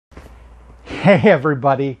Hey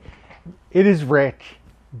everybody, it is Rick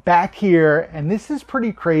back here, and this is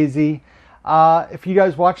pretty crazy. If you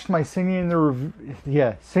guys watched my Singing in the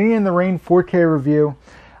Rain 4K review,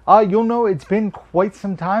 you'll know it's been quite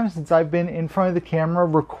some time since I've been in front of the camera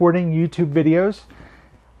recording YouTube videos.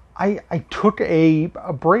 I took a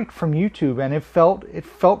break from YouTube, and it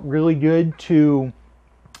felt really good to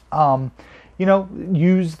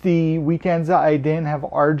use the weekends that I didn't have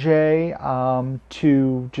RJ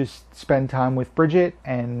to just spend time with Bridget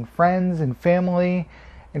and friends and family,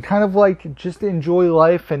 and kind of like just enjoy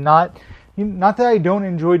life. And not that I don't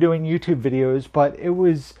enjoy doing YouTube videos, but it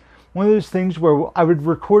was one of those things where I would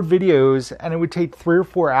record videos and it would take 3 or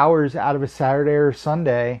 4 hours out of a Saturday or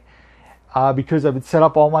Sunday, because I would set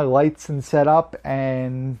up all my lights and setup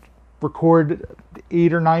and record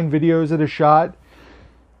 8 or 9 videos at a shot.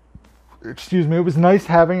 Excuse me. It was nice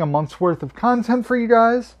having a month's worth of content for you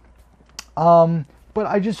guys. But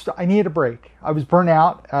I needed a break. I was burnt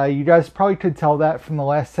out. You guys probably could tell that from the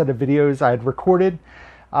last set of videos I had recorded.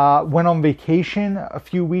 Went on vacation a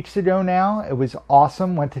few weeks ago now. It was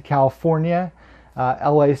awesome. Went to California,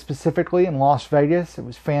 LA specifically, and Las Vegas. It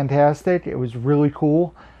was fantastic. It was really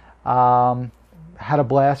cool. Had a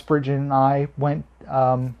blast. Bridget and I went.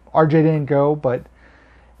 RJ didn't go, but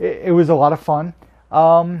it was a lot of fun.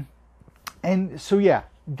 And so yeah,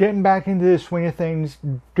 getting back into the swing of things,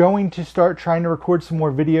 going to start trying to record some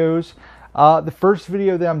more videos. The first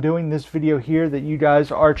video that I'm doing, this video here that you guys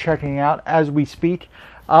are checking out as we speak,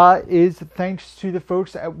 is thanks to the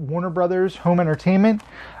folks at Warner Brothers Home Entertainment,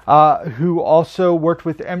 who also worked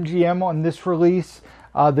with MGM on this release,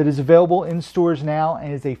 that is available in stores now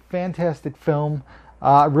and is a fantastic film.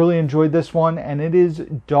 I really enjoyed this one, and it is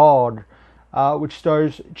Dog, which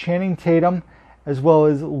stars Channing Tatum, as well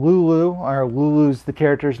as Lulu, or Lulu's the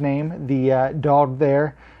character's name, the dog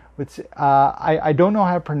there. Which, I don't know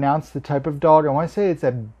how to pronounce the type of dog. I want to say it's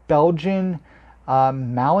a Belgian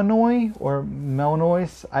Malinois or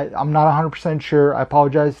Malinois. I'm not 100% sure. I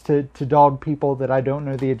apologize to dog people that I don't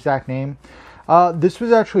know the exact name. This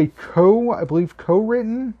was actually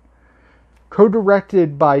co-written,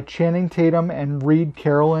 co-directed by Channing Tatum and Reed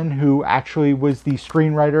Carolin, who actually was the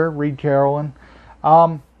screenwriter, Reed Carolin.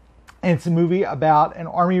 And it's a movie about an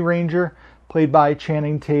Army Ranger played by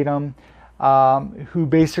Channing Tatum, who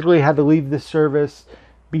basically had to leave the service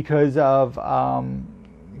because of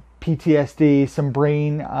PTSD, some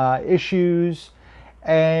brain issues,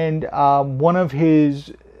 and one of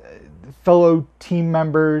his fellow team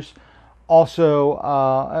members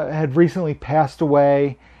also had recently passed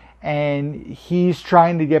away, and he's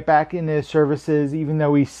trying to get back into his services. Even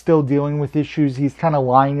though he's still dealing with issues, he's kind of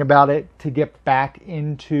lying about it to get back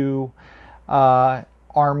into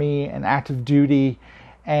Army and active duty.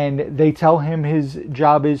 And they tell him his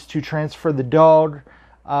job is to transfer the dog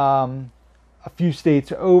a few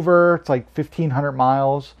states over. It's like 1,500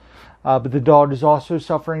 miles. But the dog is also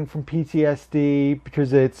suffering from PTSD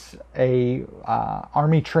because it's a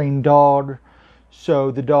Army trained dog.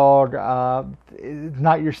 So the dog is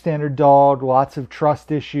not your standard dog. Lots of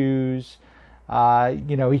trust issues.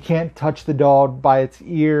 He can't touch the dog by its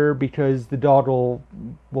ear because the dog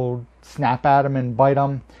will snap at him and bite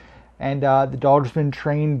him. And the dog's been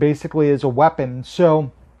trained basically as a weapon.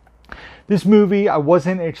 So this movie, I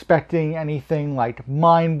wasn't expecting anything like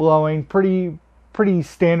mind-blowing. Pretty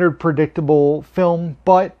standard, predictable film.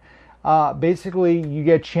 But basically, you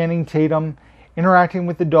get Channing Tatum interacting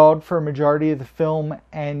with the dog for a majority of the film,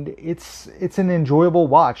 and it's an enjoyable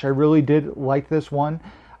watch. I really did like this one.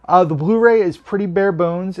 The Blu-ray is pretty bare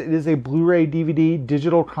bones. It is a Blu-ray DVD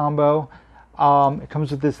digital combo. It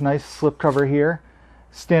comes with this nice slipcover here.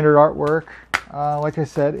 Standard artwork. Like I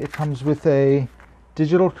said, it comes with a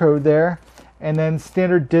digital code there, and then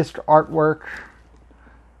standard disc artwork.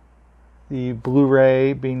 The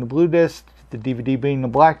Blu-ray being the blue disc, the DVD being the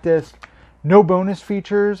black disc. No bonus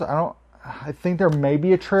features. I think there may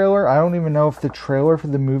be a trailer. I don't even know if the trailer for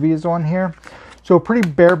the movie is on here. So pretty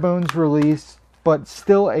bare bones release, but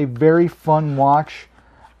still a very fun watch.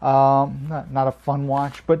 Not a fun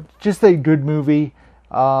watch, but just a good movie.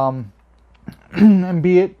 And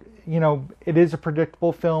be it, it is a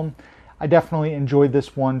predictable film, I definitely enjoyed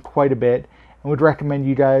this one quite a bit and would recommend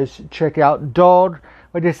you guys check out Dog.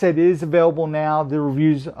 Like I said, it is available now. The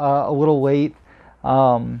review's a little late.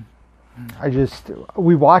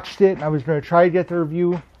 We watched it, and I was going to try to get the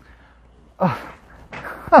review. I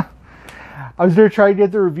was going to try to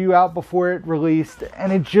get the review out before it released,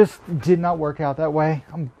 and it just did not work out that way.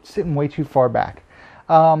 I'm sitting way too far back.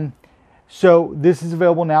 So this is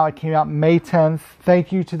available now. It came out May 10th.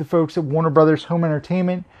 Thank you to the folks at Warner Brothers Home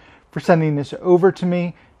Entertainment for sending this over to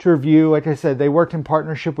me. to review. Like I said, they worked in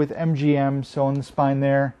partnership with MGM, so on the spine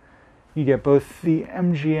there, you get both the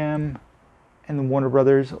MGM and the Warner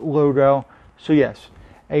Brothers logo. So yes,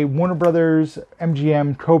 a Warner Brothers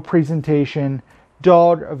MGM co-presentation,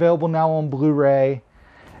 Dog, available now on Blu-ray.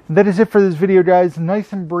 And that is it for this video, guys.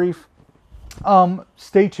 Nice and brief.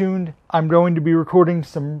 Stay tuned. I'm going to be recording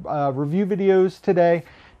some review videos today.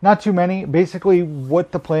 Not too many. Basically,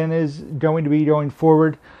 what the plan is going to be going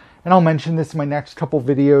forward. And I'll mention this in my next couple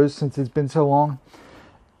videos since it's been so long.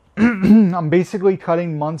 I'm basically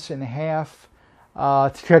cutting months in half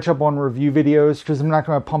to catch up on review videos, because I'm not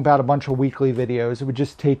going to pump out a bunch of weekly videos. It would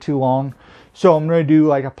just take too long. So I'm going to do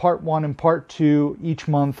like a part 1 and part 2 each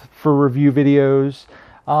month for review videos.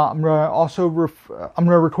 I'm going to also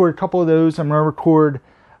record a couple of those. I'm going to record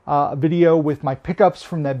a video with my pickups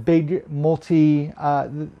from that big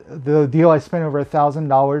the deal I spent over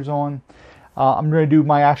 $1,000 on. I'm going to do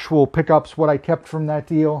my actual pickups, what I kept from that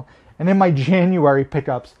deal, and then my January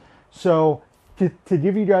pickups. So to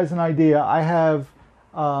give you guys an idea, I have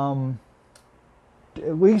at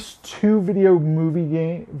least 2 video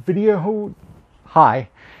game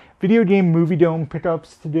movie dome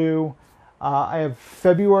pickups to do. I have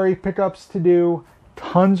February pickups to do,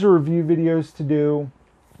 tons of review videos to do.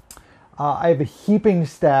 I have a heaping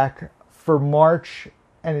stack for March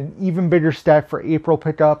and an even bigger stack for April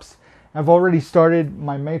pickups. I've already started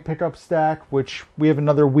my May pickup stack, which we have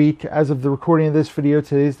another week as of the recording of this video.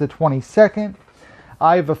 Today's the 22nd.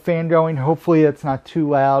 I have a fan going. Hopefully it's not too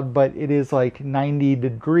loud, but it is like 90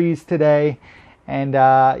 degrees today. And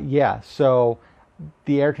yeah, so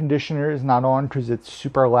the air conditioner is not on because it's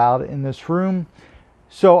super loud in this room.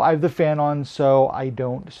 So I have the fan on so I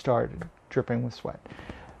don't start dripping with sweat.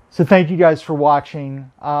 So thank you guys for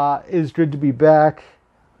watching. It is good to be back.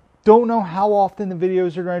 Don't know how often the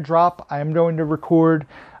videos are going to drop. I am going to record.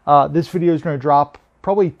 This video is going to drop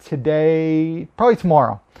probably today, probably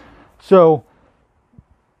tomorrow. So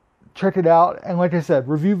check it out. And like I said,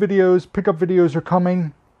 review videos, pickup videos are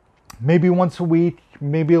coming. Maybe once a week,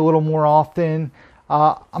 maybe a little more often.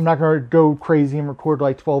 I'm not going to go crazy and record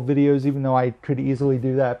like 12 videos, even though I could easily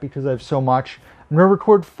do that because I have so much. I'm going to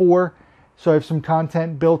record 4, so I have some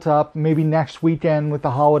content built up. Maybe next weekend with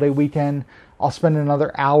the holiday weekend, I'll spend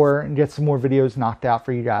another hour and get some more videos knocked out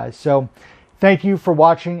for you guys. So thank you for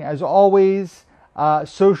watching. As always,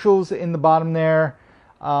 socials in the bottom there.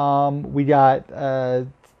 We got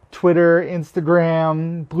Twitter,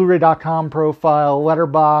 Instagram, Blu-ray.com profile,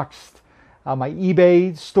 Letterboxd, my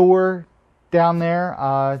eBay store down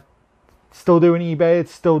there. Still doing eBay.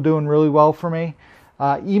 It's still doing really well for me.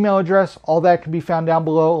 Email address, all that can be found down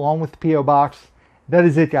below along with the P.O. Box. That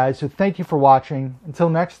is it, guys. So thank you for watching. Until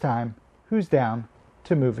next time, who's down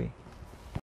to movie?